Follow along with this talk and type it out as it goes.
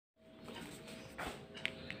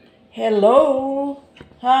Hello!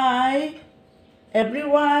 Hi!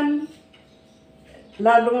 Everyone!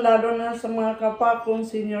 Lalong-lalo na sa mga kapwa kong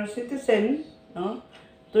senior citizen, no?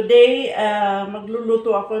 Today,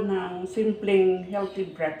 magluluto ako ng simpleng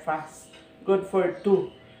healthy breakfast. Good for two.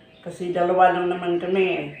 Kasi dalawa lang naman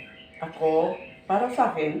kami. Ako, para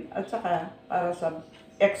sa akin, at saka para sa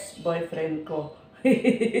ex-boyfriend ko.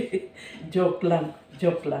 Joke lang,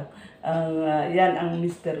 joke lang. Yan ang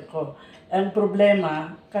mister ko. Ang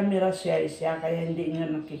problema, camera siya, kaya hindi niya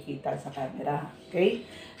nakikita sa camera. Okay?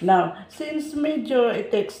 Now, since medyo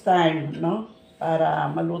it takes time, no? Para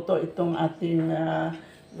maluto itong ating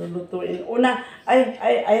lulutuin. Una,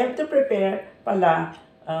 I have to prepare pala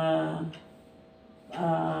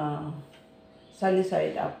sunny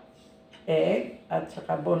side up egg at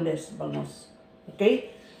saka boneless bangus.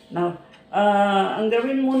 Okay? Now, ang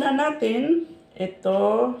gawin muna natin, ito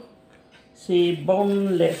si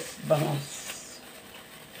boneless bangus.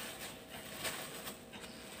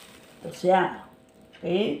 Ito siya.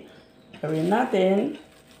 Okay? Gawin natin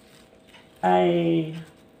ay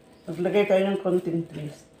maglagay tayo ng konting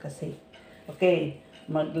twist kasi. Okay,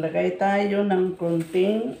 maglagay tayo ng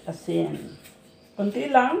konting asin. Konti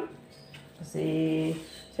lang kasi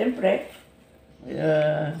siyempre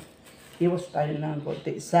iwas tayo ng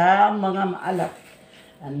konti sa mga maalat.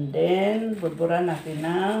 And then, buburan natin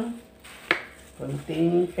ng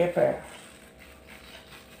konting pepper.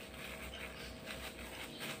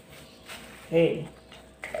 Okay.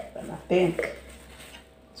 Ito natin.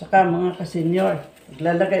 Saka mga kasenyor,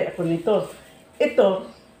 maglalagay ako nito. Ito,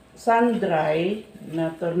 sun-dry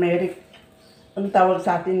na turmeric. Ang tawag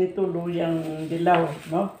sa atin nito, luyang dilaw,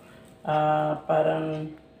 no? Parang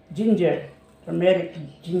ginger. Turmeric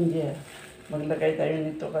ginger. Maglagay tayo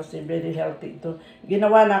nito kasi very healthy ito.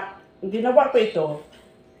 Ginawa ko ito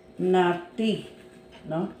na tea,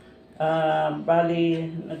 no?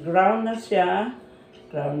 Bali, nag-ground na siya,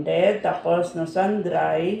 grounded, tapos na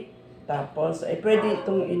sun-dry, tapos ay pwede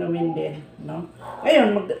itong inumin din, no?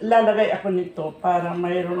 Ngayon, maglalagay ako nito para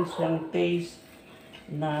mayroon siyang taste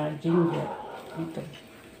na ginger. Ito.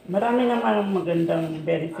 Marami naman magandang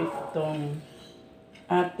benefit itong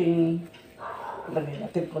ating, lagay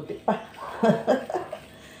natin konti pa.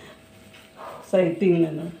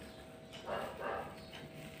 Exciting, ano?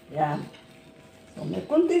 Yan. So, may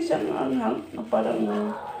konti siyang anghang na parang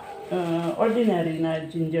ordinary na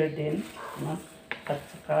ginger din, no? At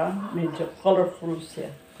saka medyo colorful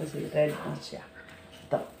siya kasi red na siya.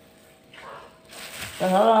 Ito.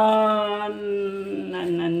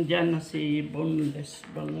 Nandyan na si boneless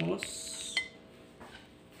bangus.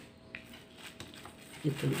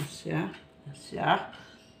 Ito na siya.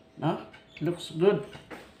 No? Looks good.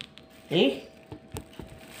 Okay?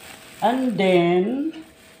 And then,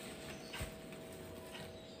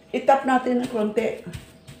 itap natin ng konti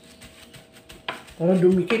para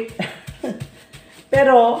dumikit.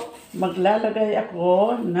 Pero, maglalagay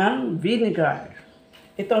ako ng vinegar.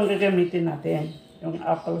 Ito ang gagamitin natin, yung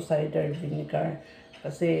apple cider vinegar.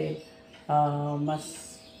 Kasi,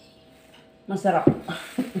 mas masarap.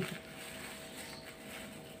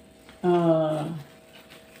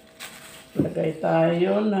 Lagay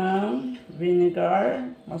tayo ng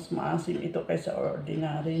vinegar. Mas maasim ito kaysa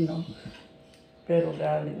ordinary, no? Pero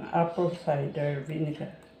galing apple cider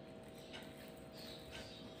vinegar.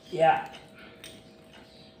 Yeah.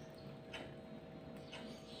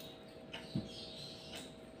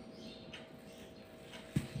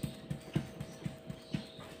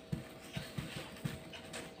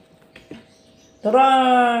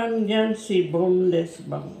 Taran! Yan si boneless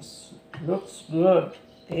bangus. Looks good.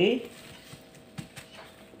 Okay?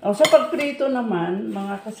 Sa pagprito naman,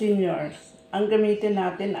 mga ka-seniors, ang gamitin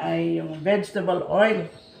natin ay yung vegetable oil.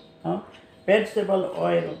 No? Vegetable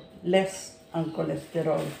oil, less ang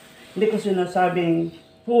cholesterol. Hindi ko sinasabing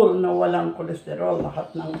full na walang cholesterol. Lahat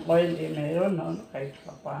ng oil ay mayroon, no? Kahit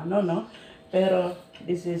paano, no? Pero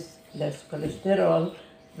this is less cholesterol,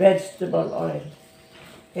 vegetable oil.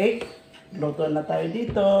 Okay? Luto na tayo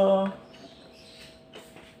dito.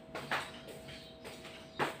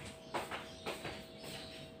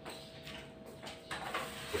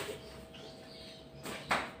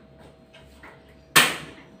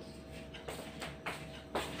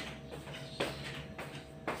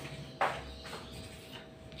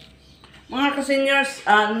 Mga ka-seniors,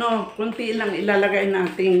 kunti lang ilalagay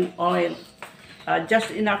nating oil.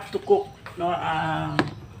 Just enough to cook, no?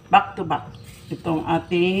 Back to back. Itong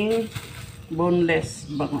ating boneless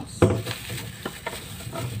bangus.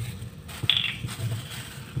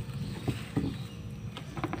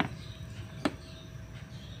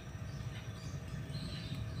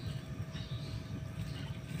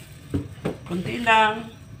 Kunti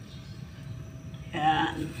lang.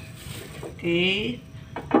 Yan. Okay.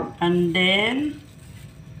 And then,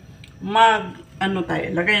 ano tayo,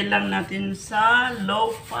 lagay lang natin sa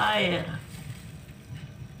low fire.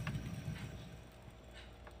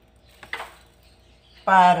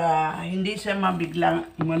 Para hindi siya mabiglang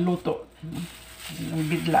maluto.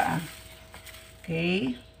 Biglaan.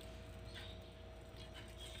 Okay.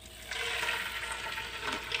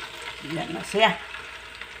 Yan na siya.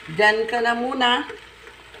 Diyan ka na muna.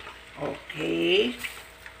 Okay.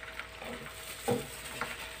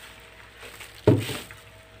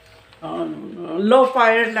 Low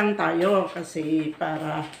fire lang tayo kasi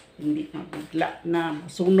para hindi mabigla na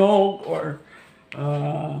masunog or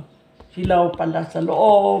hilaw pala sa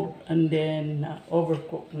loob and then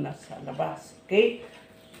overcook na sa labas. Okay?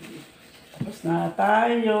 Tapos na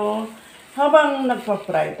tayo. Habang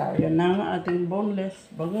nagpa-fry tayo ng ating boneless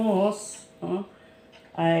bangus,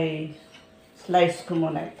 ay slice ko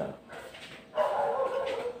muna ito.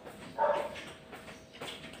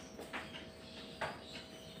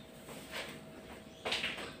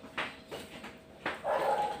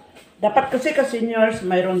 Dapat kasi seniors,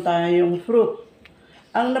 mayroon tayong fruit.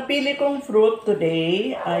 Ang napili kong fruit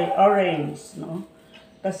today ay orange, no?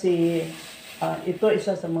 Kasi ito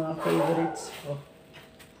isa sa mga favorites ko.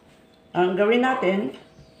 Ang gawin natin,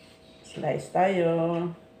 slice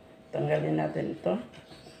tayo. Tanggalin natin ito.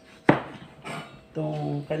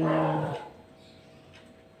 Itong kanyang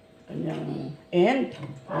end,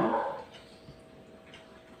 no?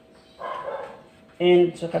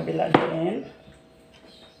 End sa kabilang end.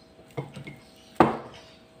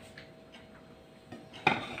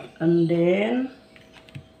 And then,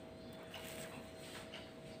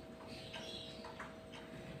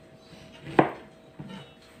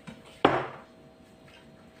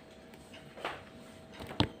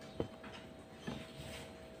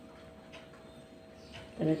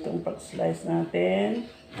 ganitong pag-slice natin.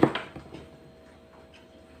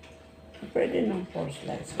 Pwede ng 4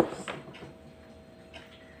 slices.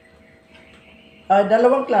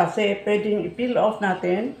 Dalawang klase. Pwedeng i-peel off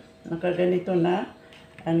natin. Nakaganito na.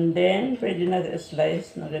 And then, pwede natin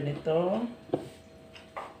i-slice na ganito.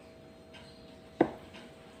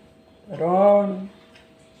 Ron.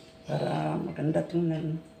 Para maganda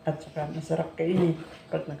tingnan. At saka masarap kainin.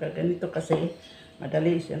 Pag nakaganito kasi,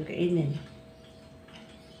 madali siyang kainin.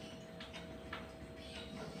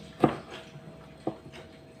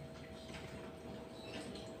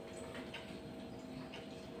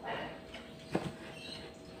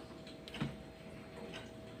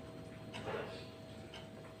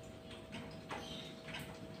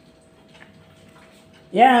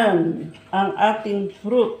 Yan, ang ating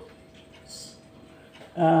fruit.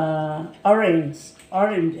 Oranges.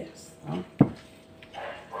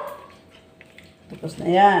 Tapos na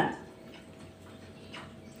yan.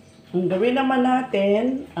 Ang gawin naman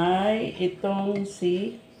natin ay itong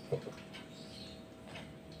si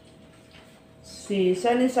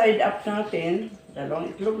sunny side up natin.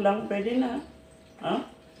 Dalawang itlog lang, pwede na.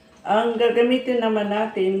 Ang gagamitin naman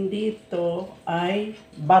natin dito ay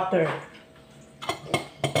butter.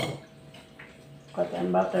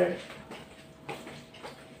 Cotton butter.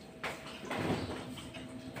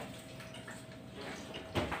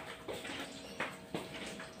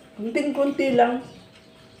 Kunting-kunti lang,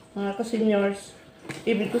 mga ka-seniors.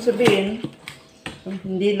 Ibig ko sabihin,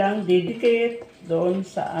 hindi lang didikit doon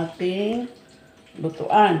sa ating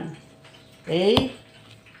lutuan. Okay?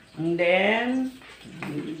 And then,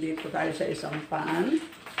 dito tayo sa isang pan.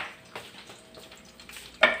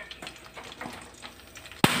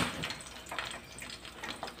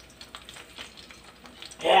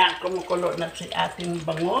 Ayan, kumukulo na si ating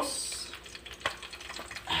bangus.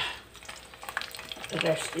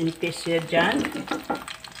 Rest in peace siya dyan.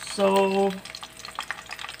 So,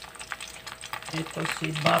 ito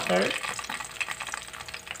si butter.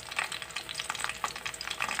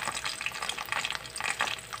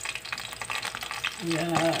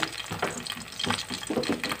 Ayan.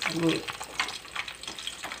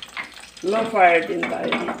 Low fire din tayo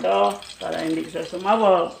dito para hindi siya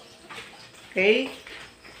sumabog. Okay?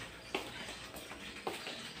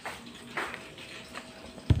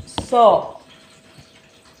 So,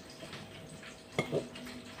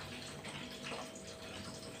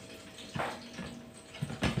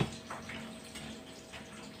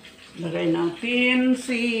 lagay natin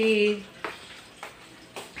si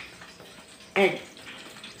egg.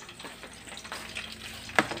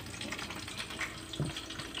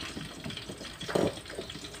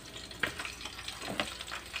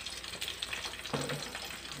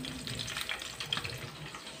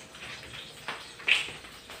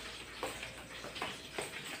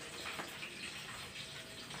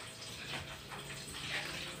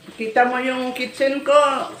 Kita mo yung kitchen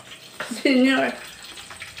ko, senior.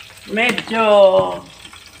 Medyo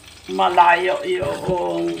malayo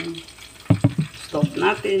yung stove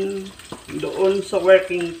natin doon sa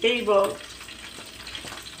working table.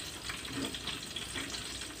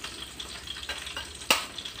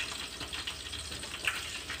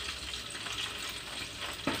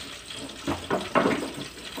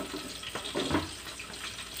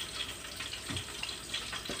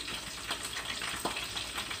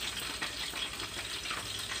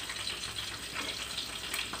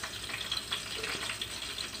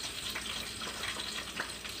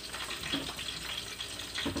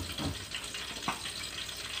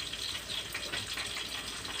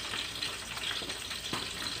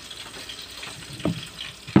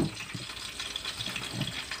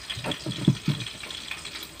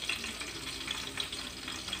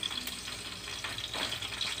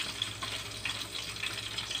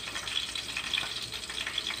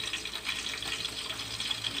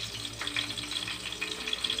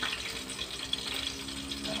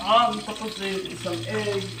 Tapos na yung isang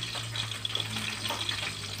egg.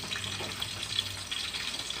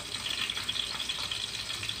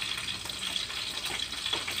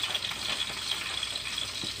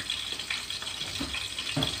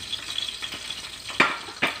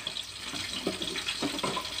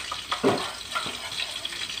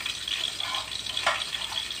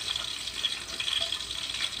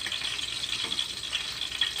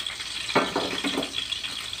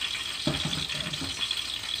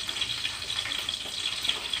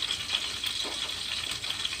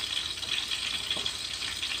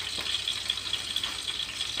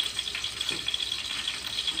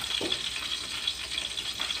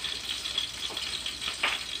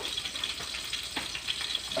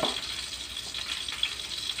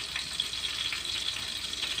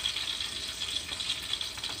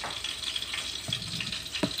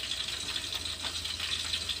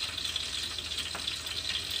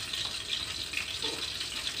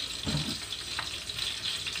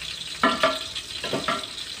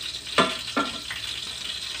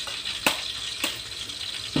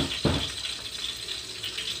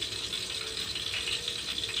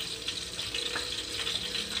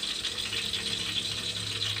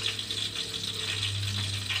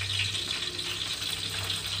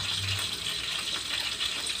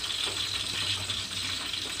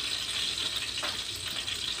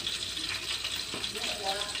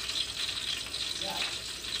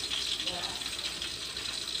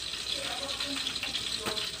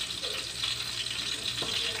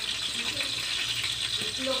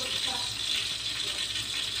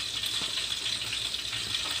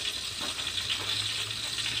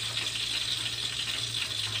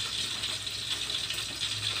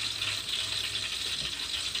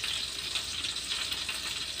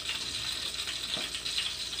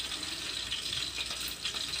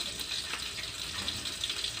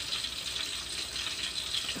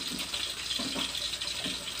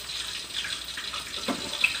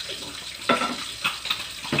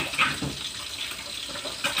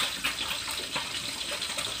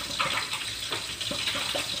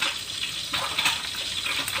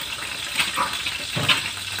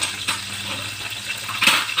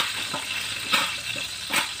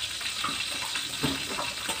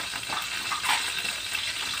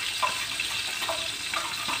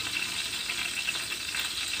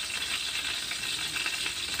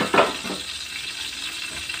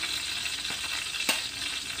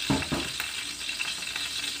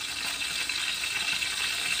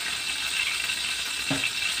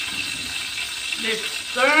 Let's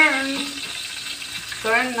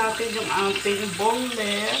turn natin yung ating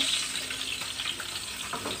boneless.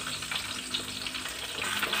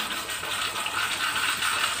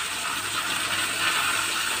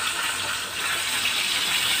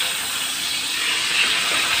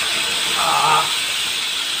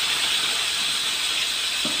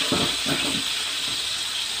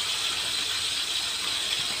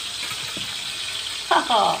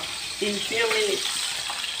 In few minutes.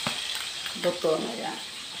 Luto na yan.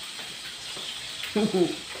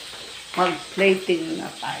 Mag-plating na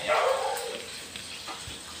tayo.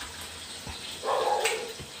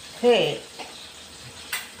 Hey.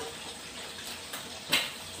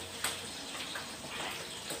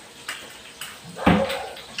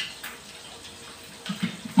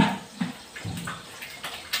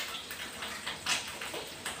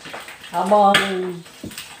 Habang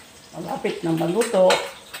malapit na maluto,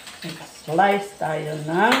 slice tayo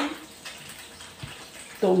ng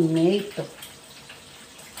tomato.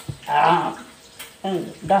 Ang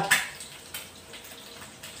ganda.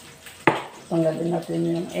 Tanggalin natin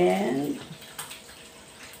yung end.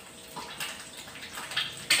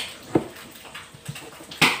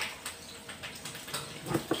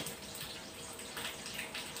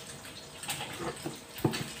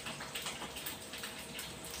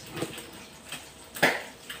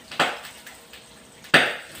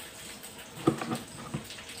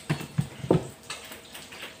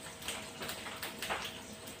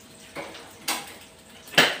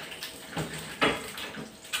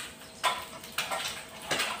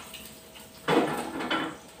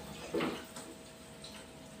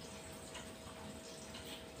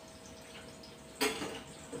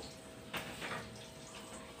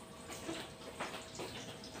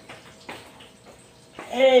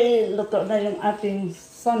 Luto na yung ating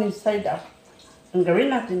sunny side up. Ang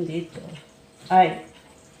gawin natin dito ay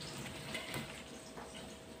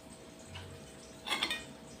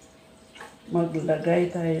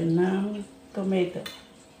maglagay tayo ng tomato.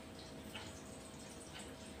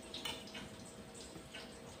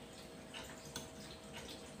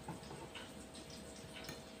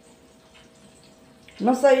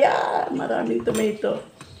 Masaya! Maraming tomato.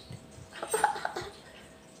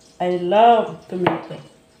 I love tomato.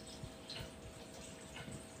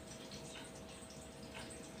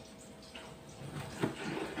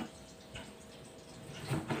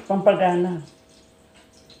 Pampagana.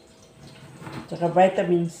 Tsaka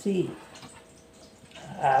vitamin C.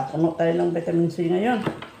 Puno tayo ng vitamin C ngayon.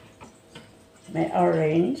 May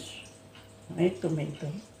orange. May tomato.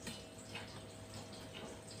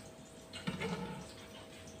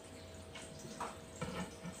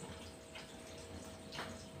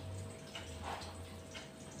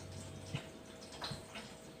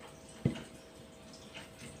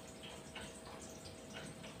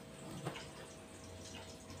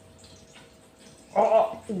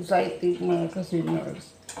 Oh, exciting mga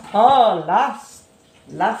ka-seniors. Oh, last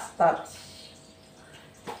touch.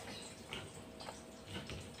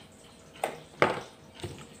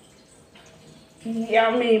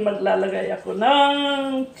 Yummy! Maglalagay ako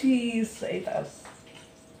ng cheese sa itaas.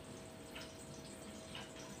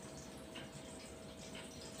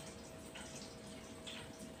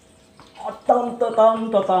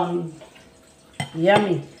 Tom.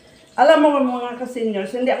 Yummy! Alam mo mga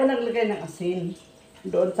ka-seniors, hindi ako naglagay ng asin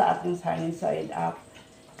doon sa ating sunny side up.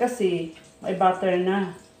 Kasi may butter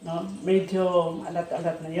na, no? Medyo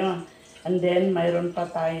alat-alat na yon. And then, mayroon pa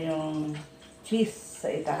tayong cheese sa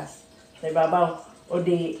itaas, sa ibabaw. O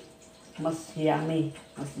di, mas yummy,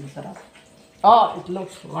 mas masarap. Oh, it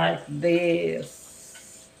looks like this.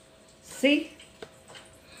 See?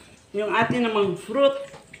 Yung ating namang fruit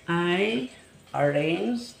ay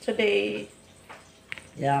orange today.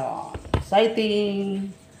 Yeah,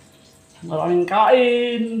 exciting. Maraming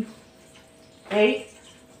kain. Okay?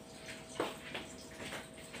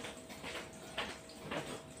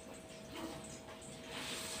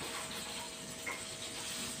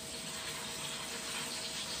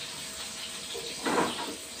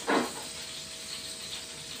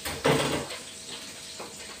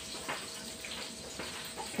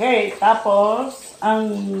 Okay, tapos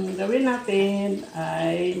ang gawin natin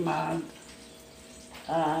ay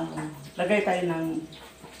lagay tayo ng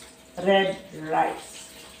red rice.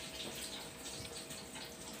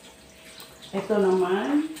 Ito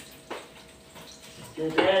naman, the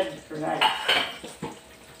red rice.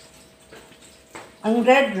 Ang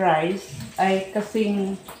red rice ay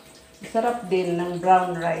kasing sarap din ng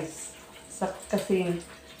brown rice. Kasing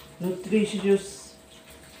nutritious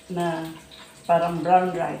na parang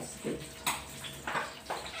brown rice din.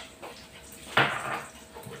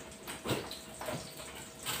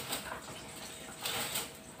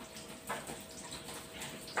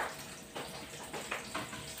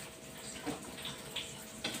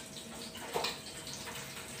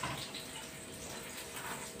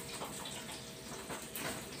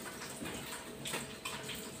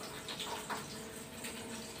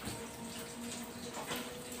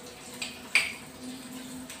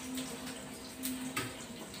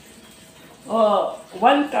 Oh,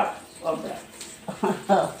 1 cup of rice.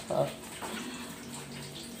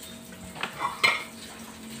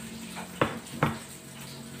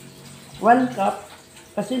 1 cup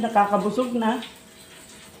kasi nakakabusog na.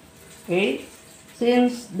 Okay?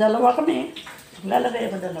 Since dalawa kami,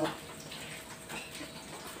 lalagay ako dalawa.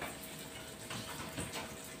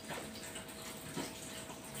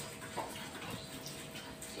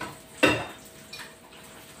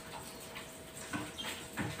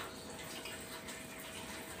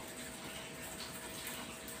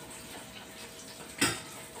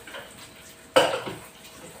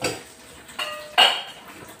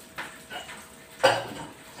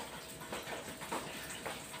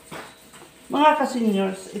 Mga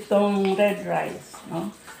ka-seniors, itong red rice,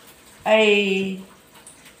 no, ay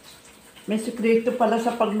may sekreto pala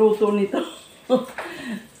sa pagluto nito.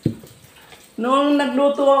 Noong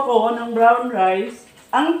nagluto ako ng brown rice,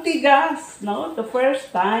 ang tigas, no, the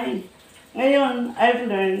first time. Ngayon, I've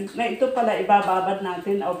learned na ito pala ibababad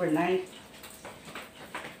natin overnight.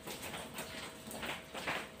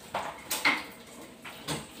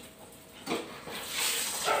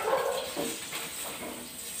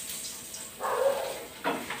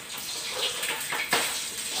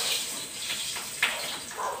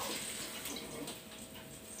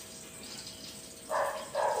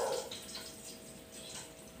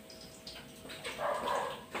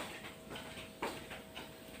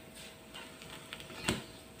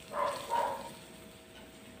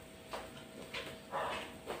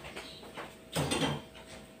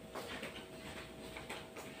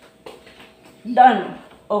 Done.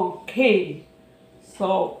 Okay.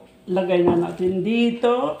 So, lagay na natin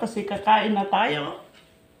dito kasi kakain na tayo.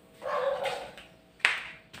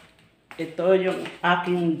 Ito yung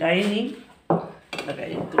aking dining.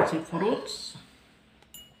 Lagay ito si fruits.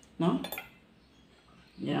 No?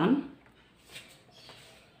 Yan.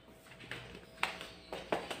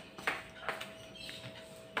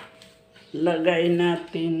 Lagay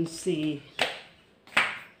natin si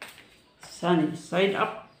sunny side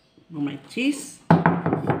up. May cheese.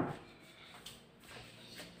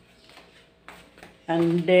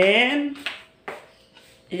 And then,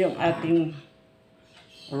 yung ating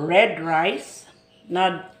red rice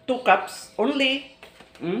na 2 cups only.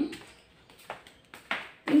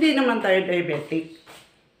 Hindi naman tayo diabetic.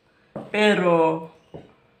 Pero,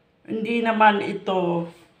 hindi naman ito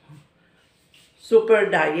super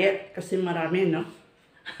diet kasi marami, no?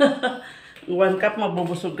 1 cup,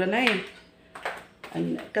 mabubusog ka na eh.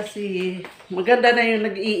 Kasi maganda na yung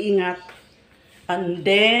nag-iingat. And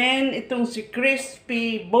then, itong si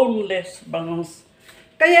crispy, boneless bangus.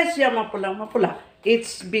 Kaya siya mapula.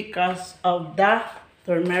 It's because of the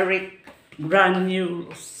turmeric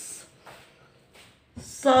granules.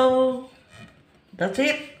 So, that's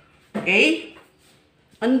it. Okay?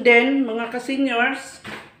 And then, mga ka-seniors,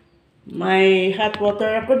 may hot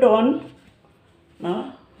water ako doon.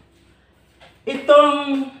 No?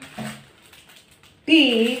 Itong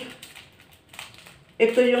tea,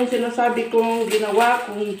 ito yung sinasabi kong ginawa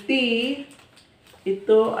kong tea.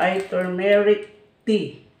 Ito ay turmeric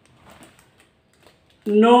tea.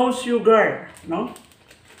 No sugar, no?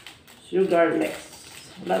 Sugarless.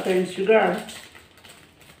 Wala tayong sugar.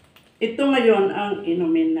 Ito ngayon ang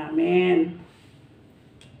inumin namin.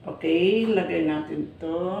 Okay, lagay natin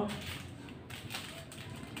ito.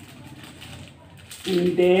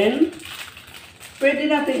 And then, pwede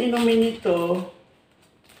natin inumin ito,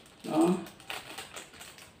 no?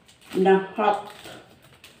 Na hot.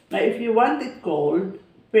 Na if you want it cold,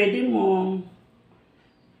 pwede mo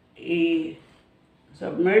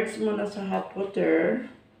submerge mo na sa hot water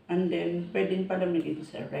and then pwedeng palamigin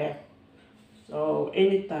sa ref. So,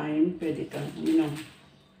 anytime, pwede kang uminom.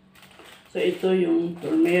 So, ito yung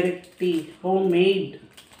turmeric tea, homemade,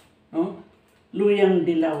 no? Luyang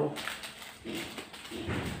dilaw.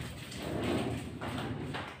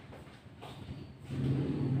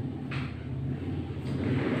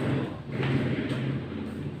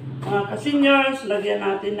 Mga ka-seniors, lagyan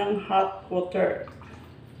natin ng hot water.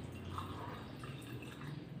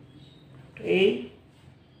 Okay?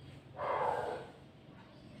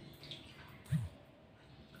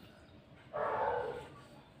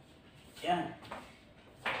 Yan.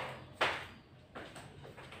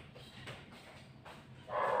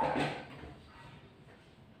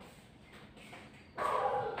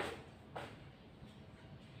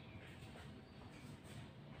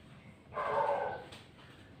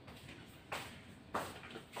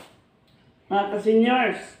 Mga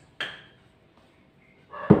ka-seniors,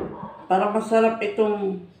 para masarap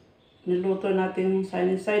itong niluto natin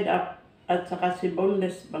sunny side up at saka si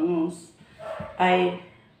boneless bangus, ay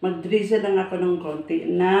mag-drizzle lang ako ng konti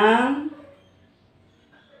ng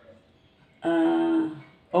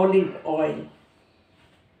olive oil.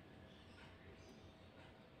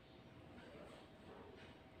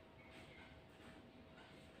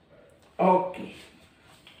 Okay.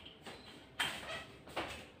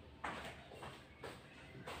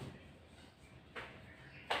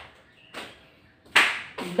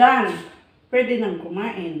 Done. Pwede nang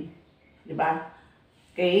kumain. Diba?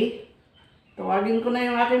 Okay? Tawagin ko na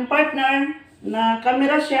yung aking partner na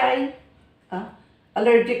camera shy.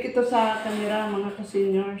 Allergic ito sa camera, mga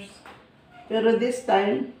ka-seniors. Pero this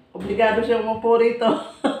time, obligado siya umupo rito.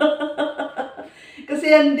 Kasi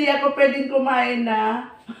hindi ako pwedeng kumain na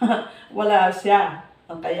wala siya.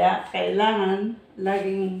 Kaya kailangan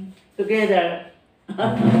laging together.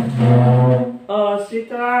 Oh,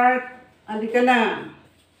 sweetheart, halika na.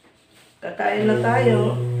 Kakain na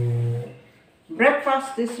tayo.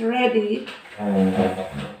 Breakfast is ready.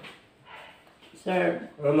 Sir.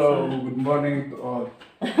 Hello, good morning to all.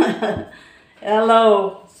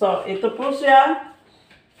 Hello. So, ito po siya.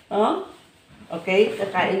 Oh? Okay,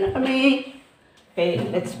 kakain na kami. Okay,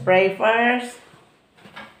 let's pray first.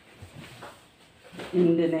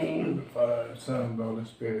 In the name. Father, Son, and the Holy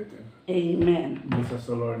Spirit. Amen. Bless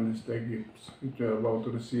us, O Lord, in this day gifts, which we are about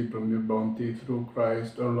to receive from your bounty through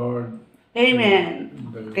Christ, our Lord. Amen.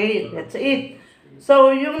 Okay, that's it.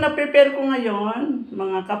 So, yung na-prepare ko ngayon,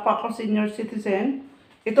 mga kapwa ko senior citizen,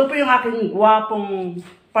 ito po yung aking gwapong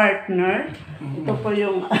partner. Ito po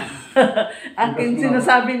yung aking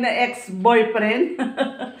sinasabi na ex-boyfriend.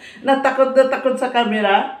 Natakot na takot sa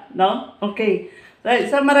camera, no? Okay. So,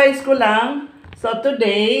 summarize ko lang. So,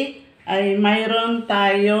 today ay mayroon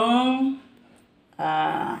tayong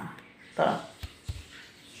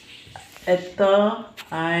ito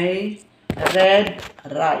ay red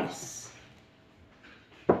rice.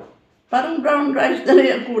 Parang brown rice na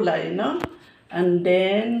yung kulay, no? And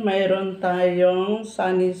then, mayroon tayong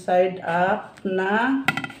sunny side up na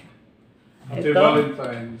Happy ito,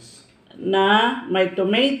 Valentine's. na may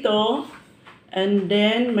tomato, and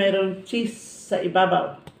then mayroon cheese sa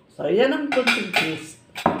ibabaw. So, yan ang kunting cheese.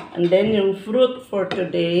 And then, yung fruit for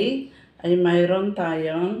today ay mayroon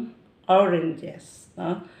tayong oranges.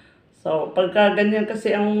 No? So, pagka ganyan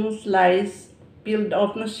kasi ang slice, peeled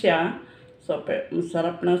off na siya. So,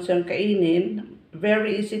 masarap na siyang kainin.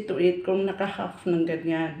 Very easy to eat kung naka-half ng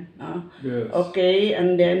ganyan. No? Yes. Okay,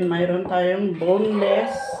 and then mayroon tayong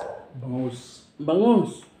boneless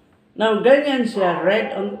bangus. Now, ganyan siya,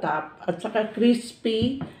 red on top, at saka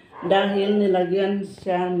crispy dahil nilagyan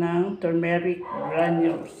siya ng turmeric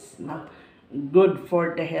granules. No? Good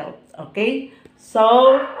for the health. Okay?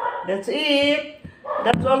 So, that's it.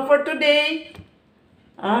 That's all for today.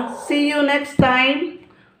 See you next time,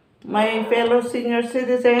 my fellow senior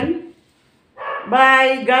citizen.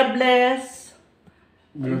 Bye. God bless.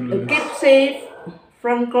 Good. Keep safe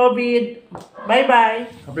from COVID. Bye-bye.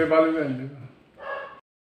 Happy Valentine's.